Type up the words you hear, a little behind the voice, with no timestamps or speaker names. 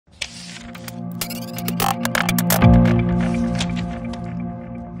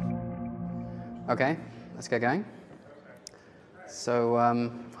Okay, let's get going. So,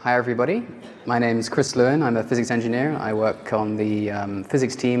 hi everybody. My name is Chris Lewin. I'm a physics engineer. I work on the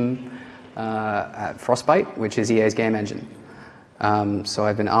physics team at Frostbite, which is EA's game engine. So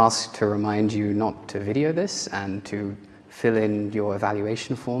I've been asked to remind you not to video this and to fill in your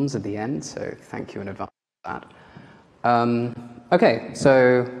evaluation forms at the end, so thank you in advance for that. Okay,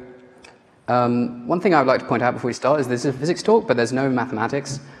 so one thing I would like to point out before we start is this is a physics talk, but there's no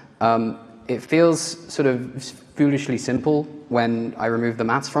mathematics. It feels sort of foolishly simple when I remove the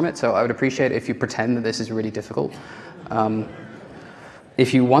maths from it, so I would appreciate it if you pretend that this is really difficult.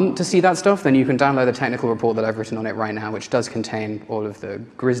 If you want to see that stuff, then you can download the technical report that I've written on it right now, which does contain all of the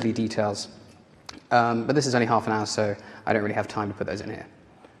grisly details. But this is only half an hour, so I don't really have time to put those in here.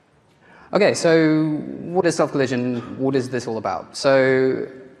 Okay, so what is self-collision? What is this all about? So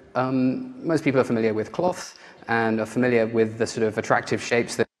most people are familiar with cloth and are familiar with the sort of attractive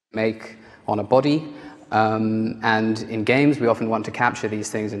shapes that we make on a body. And in games, we often want to capture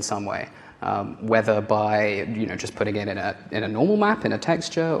these things in some way, whether by just putting it in a normal map, in a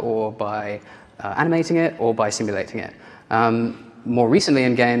texture, or by animating it, or by simulating it. More recently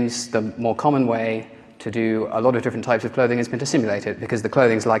in games, the more common way to do a lot of different types of clothing has been to simulate it, because the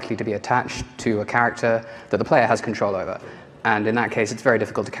clothing is likely to be attached to a character that the player has control over. And in that case, it's very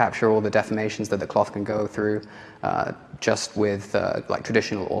difficult to capture all the deformations that the cloth can go through just with like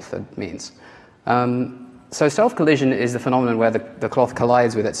traditional authored means. So self-collision is the phenomenon where the cloth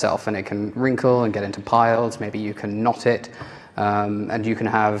collides with itself, and it can wrinkle and get into piles. Maybe you can knot it, and you can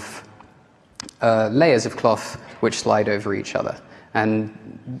have layers of cloth which slide over each other.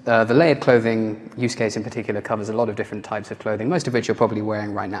 And the layered clothing use case in particular covers a lot of different types of clothing, most of which you're probably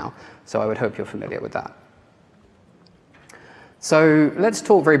wearing right now. So I would hope you're familiar with that. So let's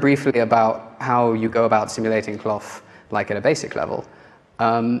talk very briefly about how you go about simulating cloth, like at a basic level.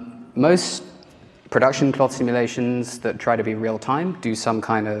 Most production cloth simulations that try to be real-time do some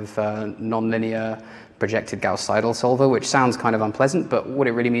kind of nonlinear projected Gauss-Seidel solver, which sounds kind of unpleasant, but what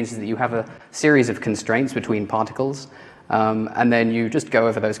it really means is that you have a series of constraints between particles, and then you just go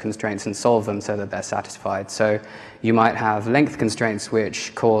over those constraints and solve them so that they're satisfied. So you might have length constraints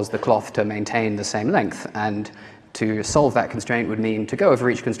which cause the cloth to maintain the same length, and to solve that constraint would mean to go over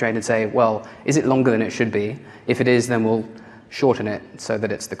each constraint and say, well, is it longer than it should be? If it is, then we'll shorten it so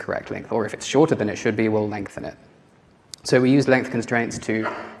that it's the correct length. Or if it's shorter than it should be, we'll lengthen it. So we use length constraints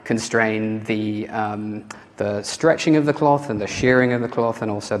to constrain the stretching of the cloth and the shearing of the cloth and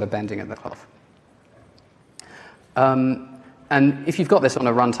also the bending of the cloth. And if you've got this on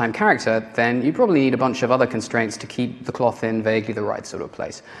a runtime character, then you probably need a bunch of other constraints to keep the cloth in vaguely the right sort of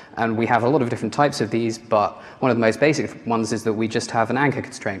place. And we have a lot of different types of these, but one of the most basic ones is that we just have an anchor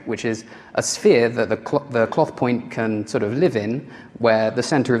constraint, which is a sphere that the cloth point can sort of live in, where the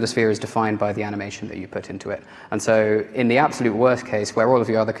center of the sphere is defined by the animation that you put into it. And so in the absolute worst case, where all of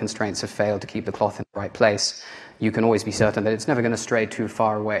your other constraints have failed to keep the cloth in the right place, you can always be certain that it's never going to stray too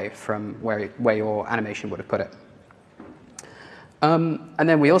far away from where your animation would have put it. And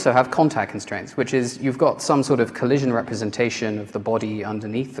then we also have contact constraints, which is you've got some sort of collision representation of the body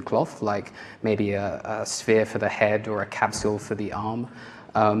underneath the cloth, like maybe a sphere for the head or a capsule for the arm.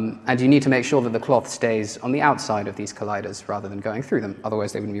 And you need to make sure that the cloth stays on the outside of these colliders rather than going through them.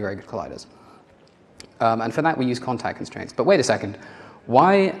 Otherwise, they wouldn't be very good colliders. And for that, we use contact constraints. But wait a second.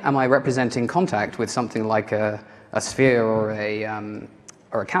 Why am I representing contact with something like a sphere or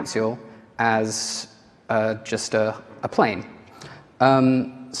a capsule as just a plane?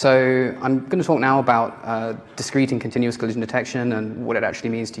 So I'm going to talk now about discrete and continuous collision detection and what it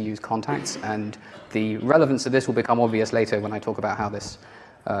actually means to use contacts, and the relevance of this will become obvious later when I talk about how this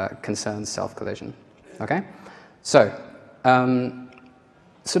concerns self-collision. Okay? So,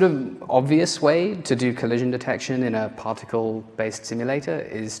 sort of obvious way to do collision detection in a particle-based simulator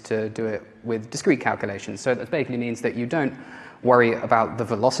is to do it with discrete calculations. So that basically means that you don't worry about the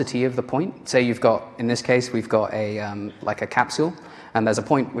velocity of the point. Say you've got, in this case, we've got like a capsule, and there's a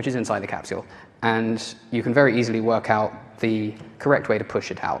point which is inside the capsule. And you can very easily work out the correct way to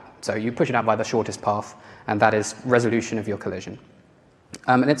push it out. So you push it out by the shortest path, and that is resolution of your collision.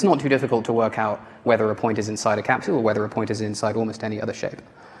 And it's not too difficult to work out whether a point is inside a capsule or whether a point is inside almost any other shape.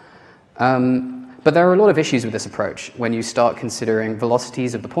 But there are a lot of issues with this approach when you start considering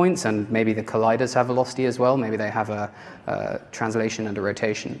velocities of the points, and maybe the colliders have velocity as well. Maybe they have a translation and a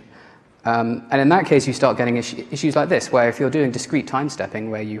rotation. And in that case, you start getting issues like this, where if you're doing discrete time stepping,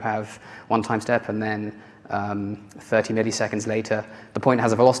 where you have one time step and then 30 milliseconds later, the point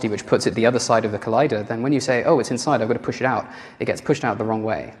has a velocity which puts it the other side of the collider, then when you say, oh, it's inside, I've got to push it out, it gets pushed out the wrong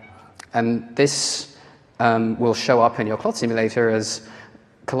way. And this will show up in your cloth simulator as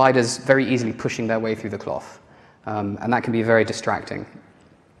colliders very easily pushing their way through the cloth, and that can be very distracting.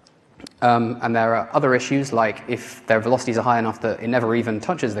 And there are other issues, like if their velocities are high enough that it never even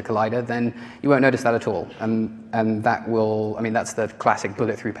touches the collider, then you won't notice that at all. And that will, I mean, that's the classic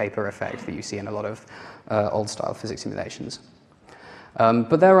bullet through paper effect that you see in a lot of old-style physics simulations.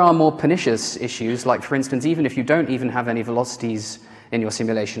 But there are more pernicious issues, like, for instance, even if you don't even have any velocities in your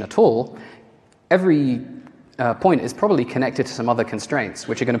simulation at all, every point is probably connected to some other constraints,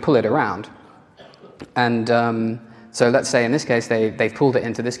 which are going to pull it around. And so let's say in this case they've pulled it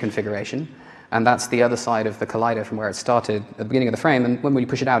into this configuration, and that's the other side of the collider from where it started at the beginning of the frame, and when we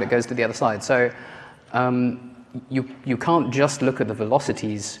push it out it goes to the other side. So you can't just look at the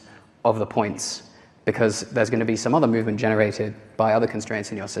velocities of the points, because there's going to be some other movement generated by other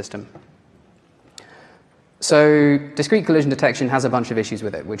constraints in your system. So discrete collision detection has a bunch of issues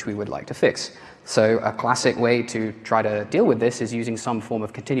with it, which we would like to fix. So a classic way to try to deal with this is using some form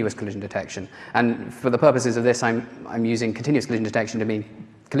of continuous collision detection. And for the purposes of this, I'm using continuous collision detection to mean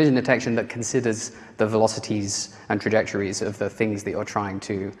collision detection that considers the velocities and trajectories of the things that you're trying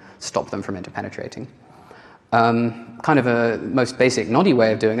to stop them from interpenetrating. Kind of a most basic noddy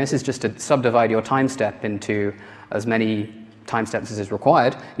way of doing this is just to subdivide your time step into as many time steps as is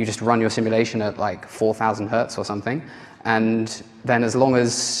required. You just run your simulation at like 4,000 hertz or something, and then as long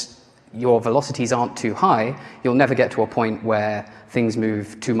as your velocities aren't too high, you'll never get to a point where things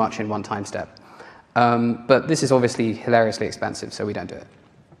move too much in one time step. But this is obviously hilariously expensive, so we don't do it.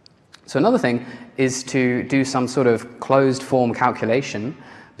 So another thing is to do some sort of closed form calculation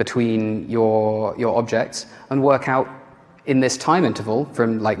between your objects and work out in this time interval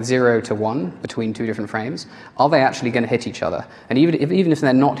from like 0 to 1 between two different frames, are they actually going to hit each other? And even if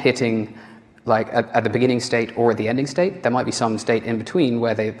they're not hitting like at the beginning state or at the ending state, there might be some state in between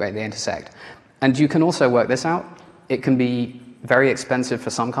where they intersect. And you can also work this out. It can be very expensive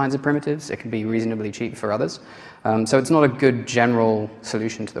for some kinds of primitives. It can be reasonably cheap for others. So it's not a good general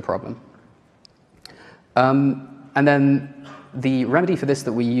solution to the problem. And then the remedy for this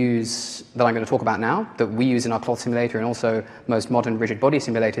that we use, that I'm going to talk about now, that we use in our cloth simulator and also most modern rigid body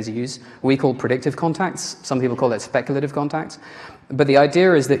simulators use, we call predictive contacts. Some people call it speculative contacts. But the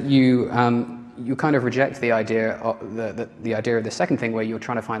idea is that you kind of reject the idea of the second thing, where you're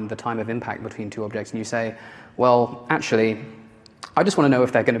trying to find the time of impact between two objects, and you say, well, actually, I just want to know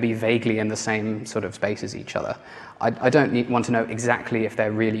if they're going to be vaguely in the same sort of space as each other. I don't want to know exactly if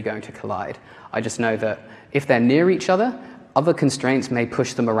they're really going to collide. I just know that if they're near each other, other constraints may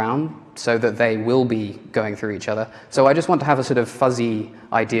push them around so that they will be going through each other. So I just want to have a sort of fuzzy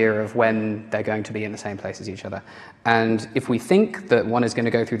idea of when they're going to be in the same place as each other. And if we think that one is going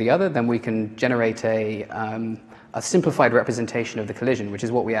to go through the other, then we can generate a simplified representation of the collision, which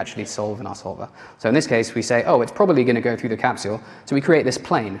is what we actually solve in our solver. So in this case, we say, oh, it's probably going to go through the capsule. So we create this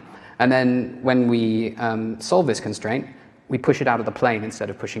plane. And then when we solve this constraint, we push it out of the plane instead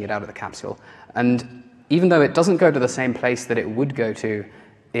of pushing it out of the capsule. And even though it doesn't go to the same place that it would go to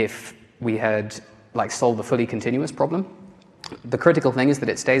if we had like solved the fully continuous problem, the critical thing is that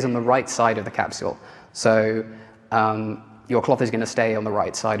it stays on the right side of the capsule. So your cloth is going to stay on the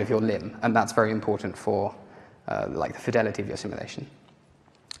right side of your limb, and that's very important for like the fidelity of your simulation.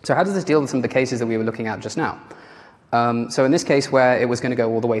 So how does this deal with some of the cases that we were looking at just now? So in this case where it was going to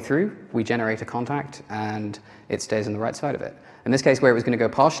go all the way through, we generate a contact and it stays on the right side of it. In this case where it was going to go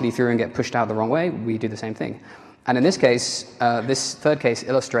partially through and get pushed out the wrong way, we do the same thing. And in this case, this third case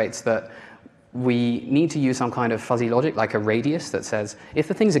illustrates that we need to use some kind of fuzzy logic, like a radius that says if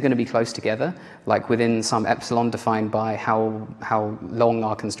the things are going to be close together, like within some epsilon defined by how long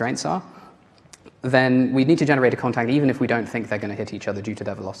our constraints are, then we need to generate a contact even if we don't think they're going to hit each other due to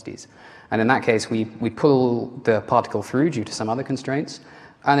their velocities. And in that case, we pull the particle through due to some other constraints,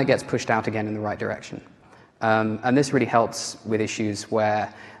 and it gets pushed out again in the right direction. And this really helps with issues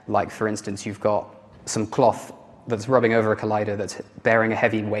where, like for instance, you've got some cloth that's rubbing over a collider that's bearing a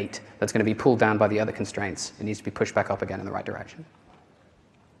heavy weight that's going to be pulled down by the other constraints. It needs to be pushed back up again in the right direction.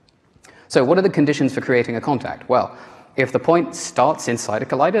 So what are the conditions for creating a contact? Well, if the point starts inside a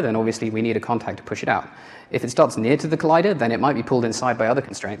collider, then obviously we need a contact to push it out. If it starts near to the collider, then it might be pulled inside by other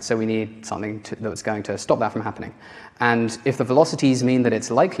constraints, so we need something that's going to stop that from happening. And if the velocities mean that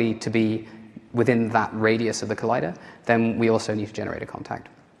it's likely to be within that radius of the collider, then we also need to generate a contact.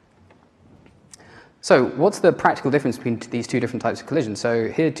 So what's the practical difference between these two different types of collision? So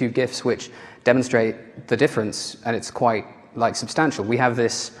here are two GIFs which demonstrate the difference, and it's quite like substantial. We have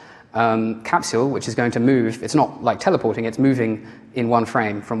this capsule which is going to move. It's not like teleporting, it's moving in one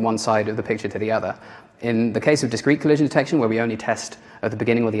frame from one side of the picture to the other. In the case of discrete collision detection, where we only test at the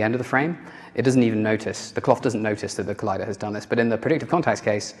beginning or the end of the frame, it doesn't even notice, the cloth doesn't notice that the collider has done this. But in the predictive contacts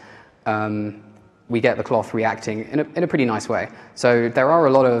case, we get the cloth reacting in a pretty nice way. So there are a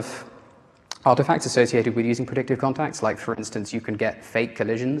lot of artifacts associated with using predictive contacts, like for instance, you can get fake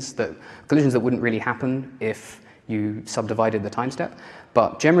collisions that wouldn't really happen if you subdivided the time step.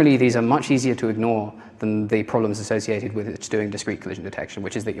 But generally, these are much easier to ignore than the problems associated with it doing discrete collision detection,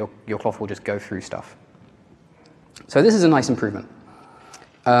 which is that your cloth will just go through stuff. So this is a nice improvement.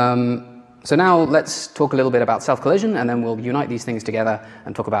 So now let's talk a little bit about self-collision, and then we'll unite these things together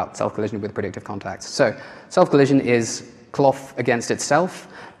and talk about self-collision with predictive contacts. So self-collision is cloth against itself,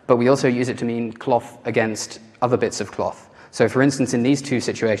 but we also use it to mean cloth against other bits of cloth. So for instance, in these two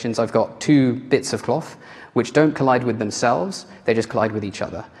situations, I've got two bits of cloth which don't collide with themselves, they just collide with each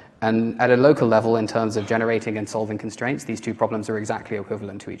other. And at a local level, in terms of generating and solving constraints, these two problems are exactly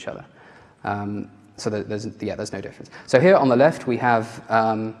equivalent to each other. So there's no difference. So here on the left, we have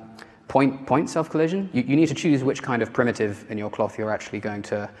point self-collision. You need to choose which kind of primitive in your cloth you're actually going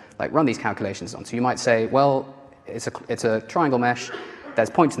to run these calculations on. So you might say, well, it's a triangle mesh. There's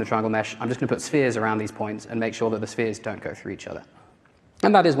points in the triangle mesh. I'm just going to put spheres around these points and make sure that the spheres don't go through each other.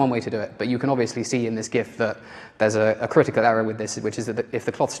 And that is one way to do it. But you can obviously see in this GIF that there's a critical error with this, which is that if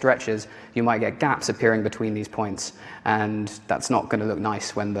the cloth stretches, you might get gaps appearing between these points. And that's not going to look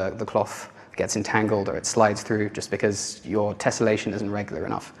nice when the cloth gets entangled or it slides through just because your tessellation isn't regular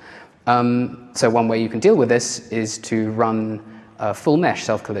enough. So one way you can deal with this is to run a full mesh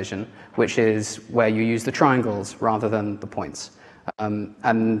self-collision, which is where you use the triangles rather than the points.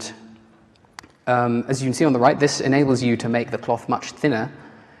 As you can see on the right, this enables you to make the cloth much thinner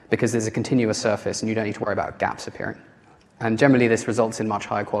because there's a continuous surface and you don't need to worry about gaps appearing. And generally, this results in much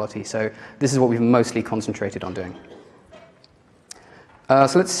higher quality. So this is what we've mostly concentrated on doing.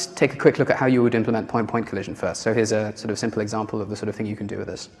 So let's take a quick look at how you would implement point-point collision first. So here's a sort of simple example of the sort of thing you can do with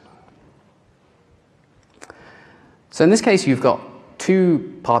this. So in this case, you've got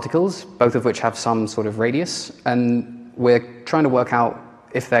two particles, both of which have some sort of radius, and we're trying to work out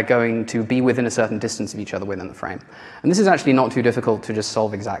if they're going to be within a certain distance of each other within the frame. And this is actually not too difficult to just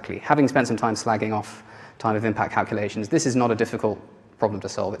solve exactly. Having spent some time slagging off time of impact calculations, this is not a difficult problem to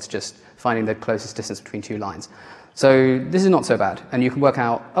solve. It's just finding the closest distance between two lines. So this is not so bad. And you can work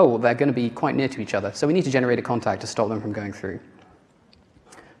out, oh, well, they're going to be quite near to each other. So we need to generate a contact to stop them from going through.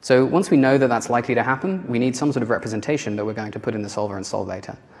 So once we know that that's likely to happen, we need some sort of representation that we're going to put in the solver and solve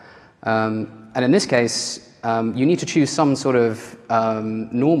later. And in this case, you need to choose some sort of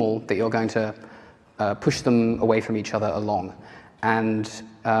normal that you're going to push them away from each other along. And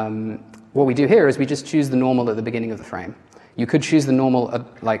what we do here is we just choose the normal at the beginning of the frame. You could choose the normal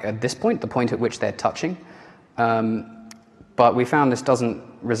at this point, the point at which they're touching. But we found this doesn't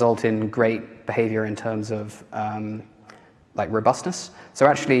result in great behavior in terms of robustness. So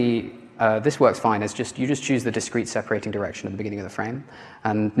actually, this works fine. It's you just choose the discrete separating direction at the beginning of the frame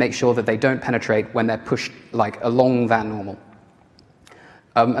and make sure that they don't penetrate when they're pushed along that normal.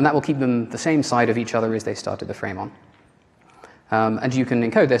 And that will keep them the same side of each other as they started the frame on. And you can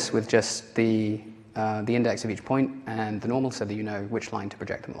encode this with just the index of each point and the normal so that you know which line to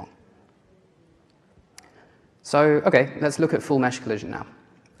project them along. So, okay, let's look at full mesh collision now.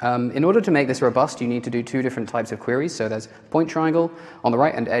 In order to make this robust, you need to do two different types of queries. So there's point triangle on the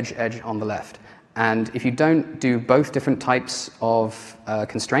right and edge on the left. And if you don't do both different types of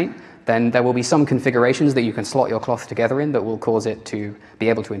constraint, then there will be some configurations that you can slot your cloth together in that will cause it to be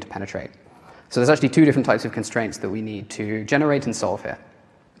able to interpenetrate. So there's actually two different types of constraints that we need to generate and solve here.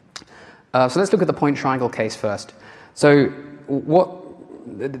 So let's look at the point triangle case first. So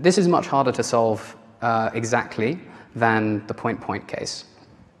this is much harder to solve exactly than the point-point case.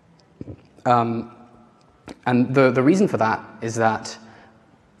 And the reason for that is that,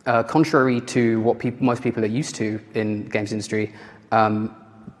 contrary to what most people are used to in the games industry,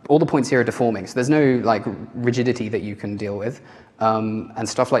 all the points here are deforming. So there's no rigidity that you can deal with, and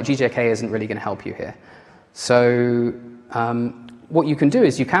stuff like GJK isn't really going to help you here. So what you can do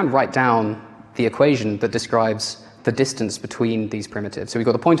is you can write down the equation that describes the distance between these primitives. So we've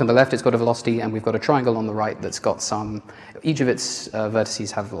got the point on the left, it's got a velocity, and we've got a triangle on the right that's got each of its vertices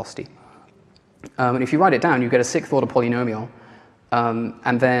have velocity. And if you write it down, you get a sixth order polynomial.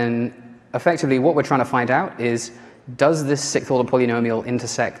 And then effectively what we're trying to find out is, does this sixth order polynomial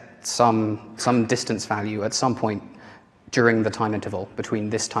intersect some distance value at some point during the time interval between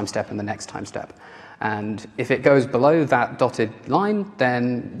this time step and the next time step? And if it goes below that dotted line,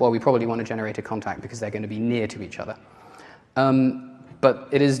 then, well, we probably want to generate a contact because they're going to be near to each other. But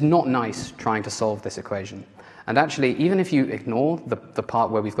it is not nice trying to solve this equation. And actually, even if you ignore the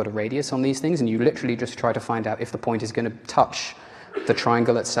part where we've got a radius on these things and you literally just try to find out if the point is going to touch the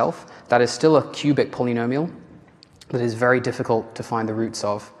triangle itself, that is still a cubic polynomial that is very difficult to find the roots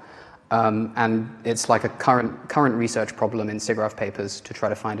of. And it's like a current research problem in SIGGRAPH papers to try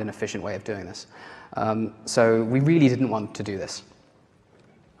to find an efficient way of doing this. So we really didn't want to do this.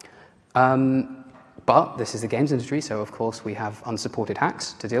 But this is the games industry, so of course we have unsupported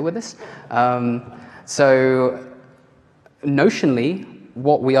hacks to deal with this. So notionally,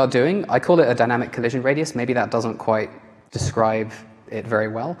 what we are doing, I call it a dynamic collision radius. Maybe that doesn't quite describe it very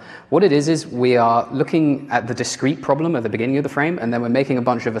well. What it is we are looking at the discrete problem at the beginning of the frame, and then we're making a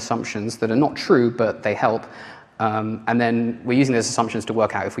bunch of assumptions that are not true, but they help. And then we're using those assumptions to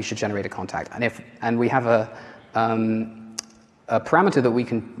work out if we should generate a contact. And we have a parameter that we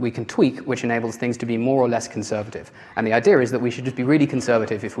can tweak, which enables things to be more or less conservative. And the idea is that we should just be really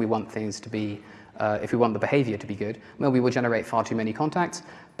conservative if we want things to be, if we want the behavior to be good. Well, we will generate far too many contacts,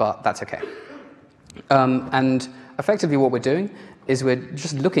 but that's okay. And effectively what we're doing is we're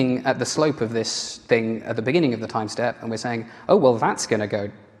just looking at the slope of this thing at the beginning of the time step, and we're saying, oh, well, that's going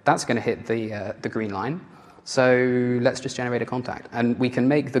to hit the green line. So let's just generate a contact. And we can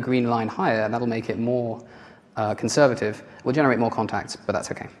make the green line higher, and that'll make it more conservative. We'll generate more contacts, but that's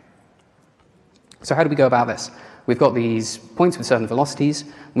okay. So how do we go about this? We've got these points with certain velocities.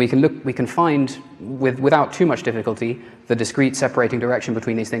 We can find, without too much difficulty, the discrete separating direction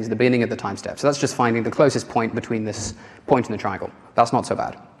between these things at the beginning of the time step. So that's just finding the closest point between this point and the triangle. That's not so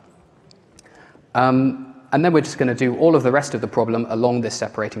bad. And then we're just going to do all of the rest of the problem along this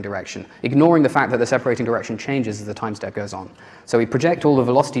separating direction, ignoring the fact that the separating direction changes as the time step goes on. So we project all the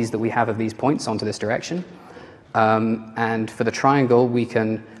velocities that we have of these points onto this direction. And for the triangle, we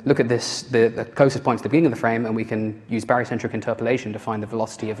can look at this, the closest point to the beginning of the frame, and we can use barycentric interpolation to find the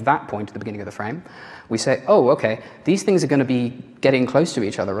velocity of that point at the beginning of the frame. We say, oh, okay, these things are going to be getting close to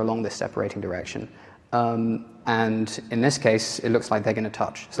each other along this separating direction. And in this case, it looks like they're going to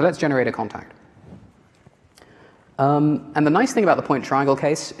touch. So let's generate a contact. And the nice thing about the point triangle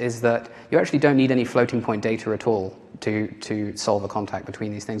case is that you actually don't need any floating point data at all to solve a contact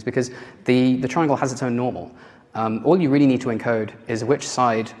between these things, because the triangle has its own normal. All you really need to encode is which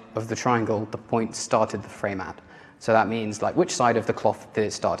side of the triangle the point started the frame at. So that means like which side of the cloth did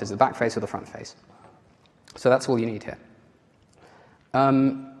it start? Is it the back face or the front face? So that's all you need here.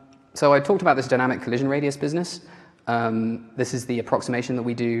 So I talked about this dynamic collision radius business. This is the approximation that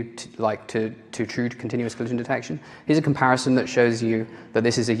we do to true continuous collision detection. Here's a comparison that shows you that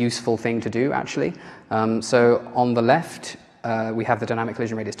this is a useful thing to do, actually. So on the left, we have the dynamic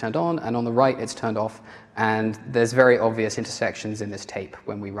collision radius turned on, and on the right, it's turned off. And there's very obvious intersections in this tape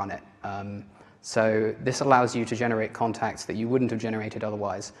when we run it. So this allows you to generate contacts that you wouldn't have generated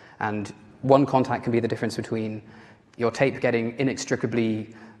otherwise. And one contact can be the difference between your tape getting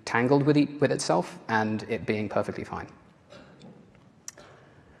inextricably tangled with itself and it being perfectly fine.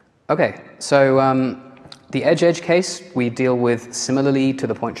 Okay, so the edge-edge case we deal with similarly to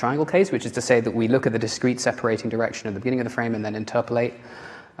the point triangle case, which is to say that we look at the discrete separating direction at the beginning of the frame and then interpolate.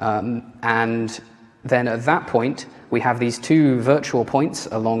 And then at that point, we have these two virtual points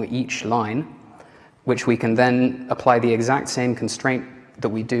along each line, which we can then apply the exact same constraint that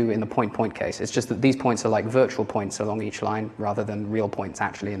we do in the point-point case. It's just that these points are like virtual points along each line rather than real points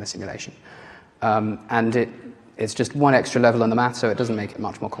actually in the simulation. And it's just one extra level in the math, so it doesn't make it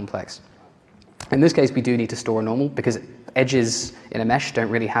much more complex. In this case, we do need to store a normal because edges in a mesh don't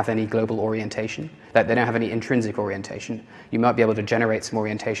really have any global orientation. They don't have any intrinsic orientation. You might be able to generate some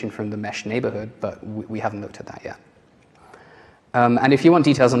orientation from the mesh neighborhood, but we haven't looked at that yet. And if you want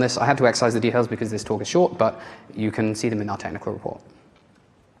details on this, I had to excise the details because this talk is short, but you can see them in our technical report.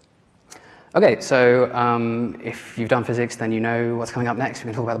 Okay, so if you've done physics, then you know what's coming up next. We're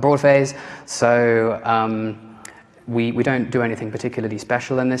going to talk about the broad phase. So we don't do anything particularly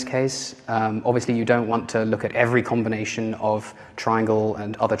special in this case. Obviously, you don't want to look at every combination of triangle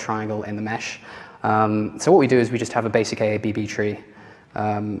and other triangle in the mesh. So what we do is we just have a basic AABB tree.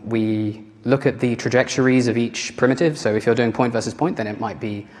 We look at the trajectories of each primitive. So if you're doing point versus point, then it might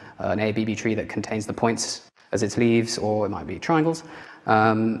be an AABB tree that contains the points as its leaves, or it might be triangles.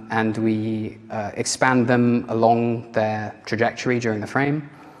 And we expand them along their trajectory during the frame.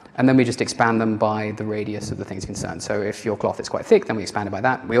 And then we just expand them by the radius of the things concerned. So if your cloth is quite thick, then we expand it by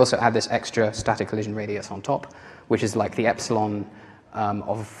that. We also add this extra static collision radius on top, which is like the epsilon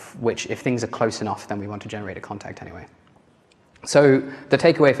of which, if things are close enough, then we want to generate a contact anyway. So the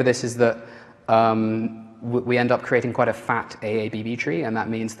takeaway for this is that we end up creating quite a fat AABB tree, and that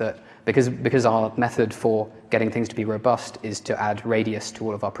means that because our method for getting things to be robust is to add radius to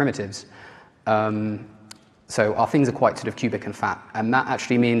all of our primitives, so our things are quite sort of cubic and fat, and that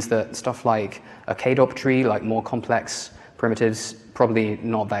actually means that stuff like a KDOP tree, like more complex primitives, probably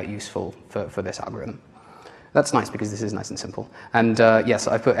not that useful for this algorithm. That's nice because this is nice and simple. And yes,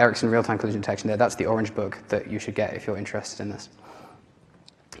 I put Ericsson real-time collision detection there. That's the orange book that you should get if you're interested in this.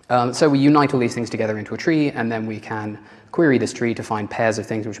 So we unite all these things together into a tree, and then we can query this tree to find pairs of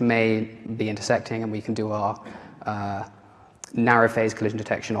things which may be intersecting, and we can do our narrow phase collision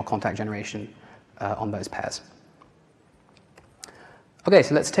detection or contact generation on those pairs. Okay,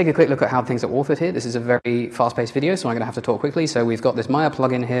 so let's take a quick look at how things are authored here. This is a very fast-paced video, so I'm going to have to talk quickly. So we've got this Maya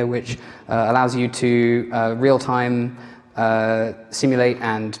plugin here, which allows you to real-time simulate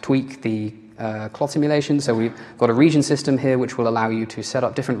and tweak the cloth simulation. So we've got a region system here, which will allow you to set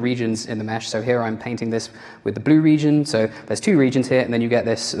up different regions in the mesh. So here I'm painting this with the blue region. So there's two regions here, and then you get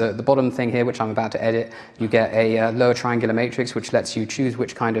this, the bottom thing here, which I'm about to edit. You get a lower triangular matrix, which lets you choose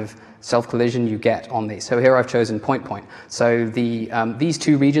which kind of self-collision you get on these. So here I've chosen point-point. So these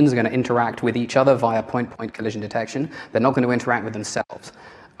two regions are going to interact with each other via point-point collision detection. They're not going to interact with themselves.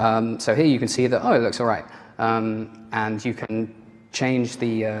 So here you can see that, oh, it looks all right. And you can change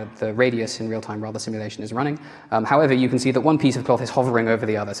the radius in real time while the simulation is running. However, you can see that one piece of cloth is hovering over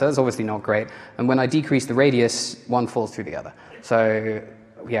the other, so that's obviously not great. And when I decrease the radius, one falls through the other. So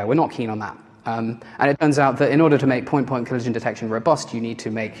yeah, we're not keen on that. And it turns out that in order to make point-point collision detection robust, you need to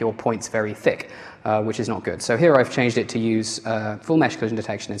make your points very thick, which is not good. So here I've changed it to use full mesh collision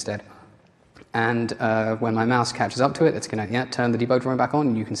detection instead. And when my mouse catches up to it, it's going to turn the debug drawing back on,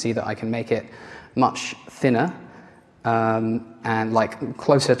 and you can see that I can make it much thinner and like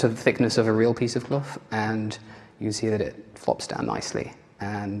closer to the thickness of a real piece of cloth, and you can see that it flops down nicely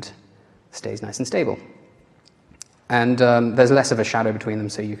and stays nice and stable. And there's less of a shadow between them,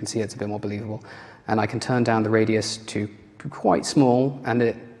 so you can see it's a bit more believable. And I can turn down the radius to quite small, and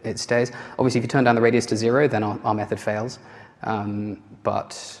it stays. Obviously, if you turn down the radius to 0, then our method fails.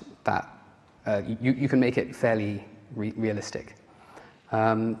 But that you can make it fairly realistic.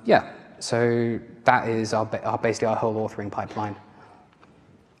 Yeah. So that is basically our whole authoring pipeline.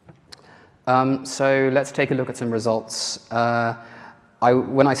 So let's take a look at some results.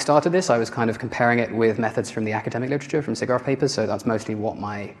 When I started this, I was kind of comparing it with methods from the academic literature, from SIGGRAPH papers, so that's mostly what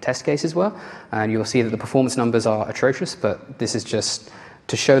my test cases were. And you'll see that the performance numbers are atrocious, but this is just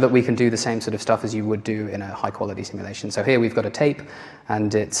to show that we can do the same sort of stuff as you would do in a high-quality simulation. So here we've got a tape,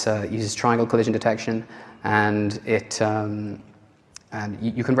 and it uses triangle collision detection, and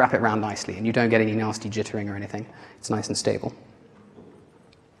you can wrap it around nicely, and you don't get any nasty jittering or anything. It's nice and stable.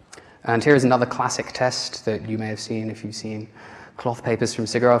 And here is another classic test that you may have seen if you've seen cloth papers from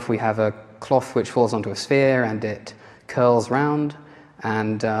SIGGRAPH. We have a cloth which falls onto a sphere, and it curls round.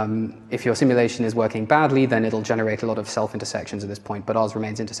 And if your simulation is working badly, then it'll generate a lot of self-intersections at this point, but ours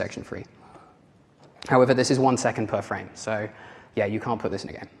remains intersection-free. However, this is 1 second per frame, so yeah, you can't put this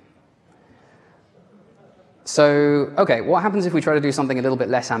in a game. So, okay, what happens if we try to do something a little bit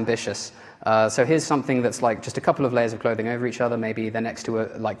less ambitious? So here's something that's like just a couple of layers of clothing over each other. Maybe they're next to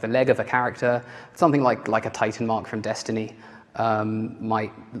like the leg of a character. Something like a Titan mark from Destiny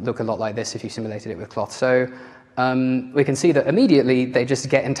might look a lot like this if you simulated it with cloth. So we can see that immediately they just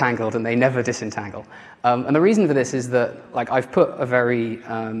get entangled and they never disentangle. And the reason for this is that I've put a very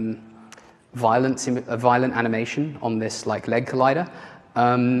violent animation on this leg collider.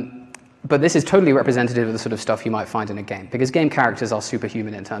 But this is totally representative of the sort of stuff you might find in a game, because game characters are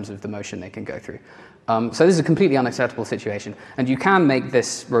superhuman in terms of the motion they can go through. So this is a completely unacceptable situation, and you can make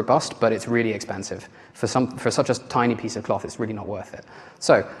this robust, but it's really expensive. For such a tiny piece of cloth, it's really not worth it.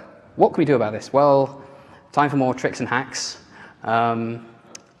 So what can we do about this? Well, time for more tricks and hacks.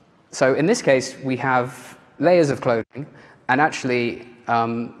 So in this case, we have layers of clothing, and actually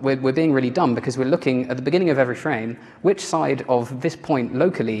we're being really dumb because we're looking at the beginning of every frame, which side of this point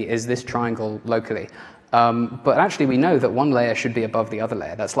locally is this triangle locally. But actually we know that one layer should be above the other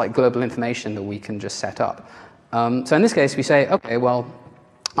layer. That's like global information that we can just set up. So in this case we say, okay, well,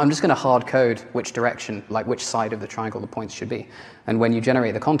 I'm just going to hard code which direction, like which side of the triangle the points should be. And when you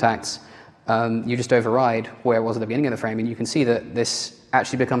generate the contacts, you just override where it was at the beginning of the frame, and you can see that this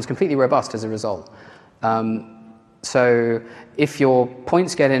actually becomes completely robust as a result. So if your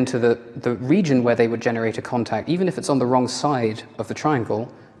points get into the region where they would generate a contact, even if it's on the wrong side of the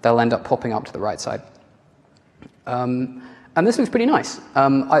triangle, they'll end up popping up to the right side. And this looks pretty nice.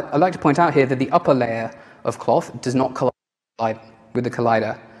 I'd like to point out here that the upper layer of cloth does not collide with the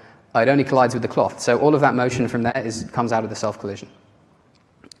collider. It only collides with the cloth. So all of that motion from there comes out of the self-collision.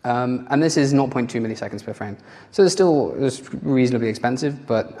 And this is 0.2 milliseconds per frame. So it's reasonably expensive,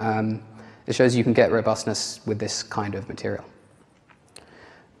 but it shows you can get robustness with this kind of material.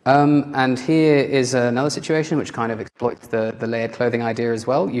 And here is another situation which kind of exploits the layered clothing idea as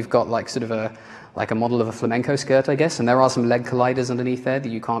well. You've got like sort of like a model of a flamenco skirt, I guess, and there are some leg colliders underneath there that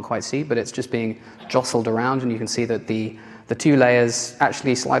you can't quite see, but it's just being jostled around, and you can see that the two layers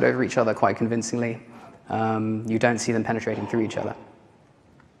actually slide over each other quite convincingly. You don't see them penetrating through each other.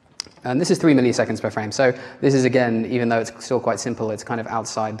 And this is 3 milliseconds per frame. So this is, again, even though it's still quite simple, it's kind of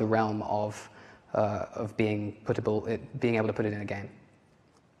outside the realm of being able to put it in a game.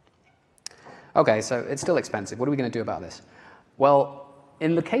 Okay, so it's still expensive. What are we going to do about this? Well,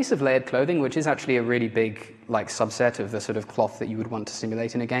 in the case of layered clothing, which is actually a really big subset of the sort of cloth that you would want to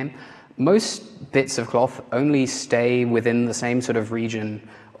simulate in a game, most bits of cloth only stay within the same sort of region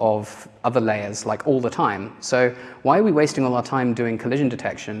of other layers all the time. So why are we wasting all our time doing collision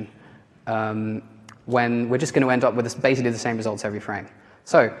detection when we're just going to end up with basically the same results every frame?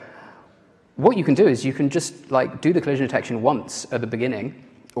 So what you can do is you can just do the collision detection once at the beginning,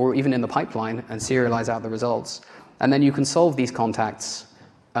 or even in the pipeline, and serialize out the results. And then you can solve these contacts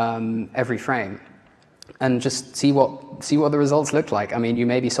every frame and just see what the results look like. I mean, you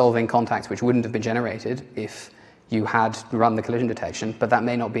may be solving contacts which wouldn't have been generated if you had run the collision detection, but that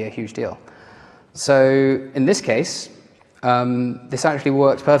may not be a huge deal. So in this case, this actually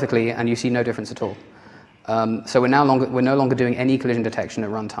works perfectly, and you see no difference at all. So we're no longer doing any collision detection at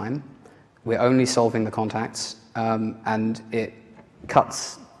runtime. We're only solving the contacts, and it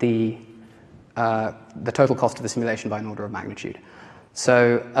cuts the total cost of the simulation by an order of magnitude.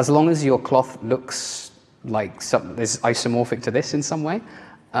 So as long as your cloth looks like is isomorphic to this in some way,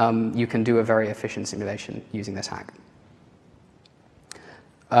 you can do a very efficient simulation using this hack.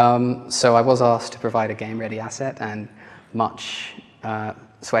 So I was asked to provide a game-ready asset, and much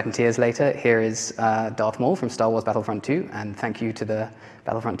sweat and tears later, here is Darth Maul from Star Wars Battlefront 2, and thank you to the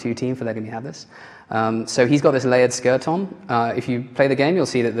Battlefront 2 team for letting me have this. So he's got this layered skirt on. If you play the game, you'll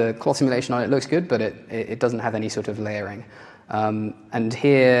see that the cloth simulation on it looks good, but it doesn't have any sort of layering. And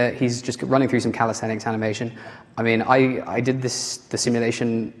here, he's just running through some calisthenics animation. I mean, I did the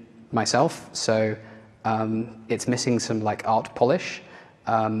simulation myself, so it's missing some art polish.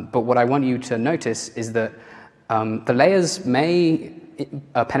 But what I want you to notice is that the layers may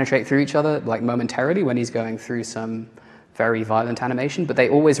penetrate through each other momentarily when he's going through some very violent animation, but they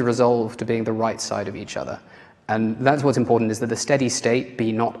always resolve to being the right side of each other. And that's what's important, is that the steady state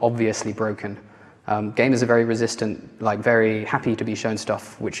be not obviously broken. Gamers are very resistant, very happy to be shown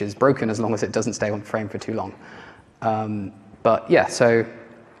stuff which is broken as long as it doesn't stay on frame for too long. But yeah, so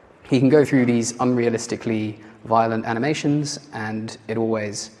he can go through these unrealistically violent animations, and it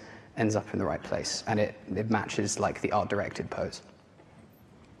always ends up in the right place, and it matches the art-directed pose.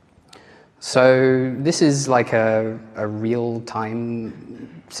 So this is a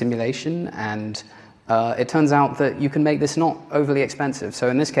real-time simulation, and it turns out that you can make this not overly expensive. So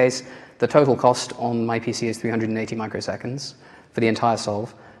in this case, the total cost on my PC is 380 microseconds for the entire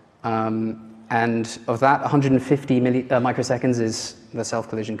solve. And of that, 150 microseconds is the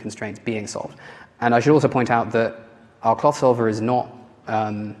self-collision constraints being solved. And I should also point out that our cloth solver is not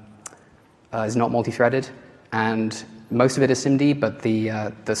multi-threaded, and most of it is SIMD, but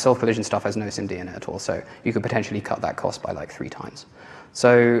the self-collision stuff has no SIMD in it at all, so you could potentially cut that cost by 3 times.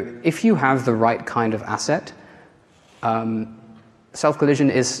 So if you have the right kind of asset, self-collision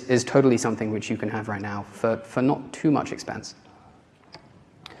is totally something which you can have right now for not too much expense.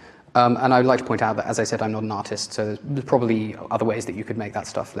 And I'd like to point out that, as I said, I'm not an artist, so there's probably other ways that you could make that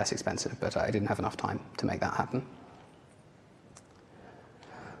stuff less expensive, but I didn't have enough time to make that happen.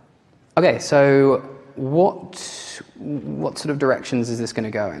 Okay, so what sort of directions is this going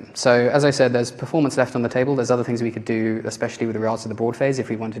to go in? So as I said, there's performance left on the table. There's other things we could do, especially with regards to the broad phase, if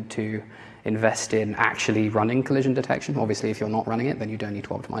we wanted to invest in actually running collision detection. Obviously, if you're not running it, then you don't need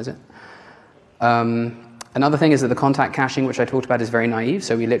to optimize it. Another thing is that the contact caching, which I talked about, is very naive.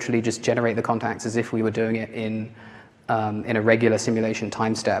 So we literally just generate the contacts as if we were doing it in a regular simulation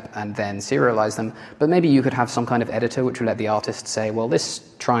time step and then serialize them. But maybe you could have some kind of editor which would let the artist say, well,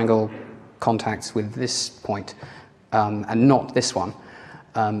 this triangle contacts with this point and not this one.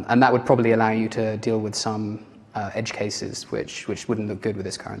 And that would probably allow you to deal with some edge cases which wouldn't look good with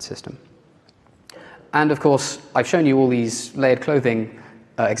this current system. And of course, I've shown you all these layered clothing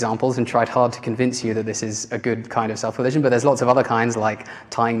examples and tried hard to convince you that this is a good kind of self-collision, but there's lots of other kinds, like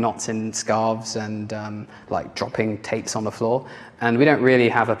tying knots in scarves and like dropping tapes on the floor. And we don't really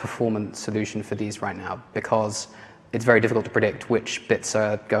have a performance solution for these right now because it's very difficult to predict which bits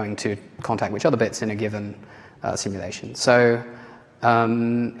are going to contact which other bits in a given simulation. So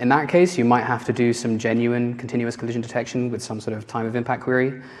in that case, you might have to do some genuine continuous collision detection with some sort of time of impact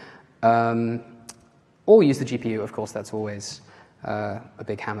query. Or use the GPU, of course, that's always a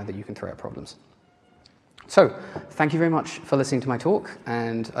big hammer that you can throw at problems. So, thank you very much for listening to my talk,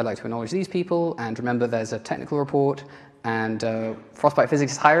 and I'd like to acknowledge these people, and remember there's a technical report, and Frostbite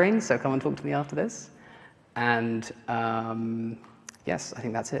Physics is hiring, so come and talk to me after this. And yes, I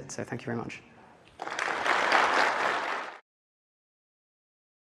think that's it, so thank you very much.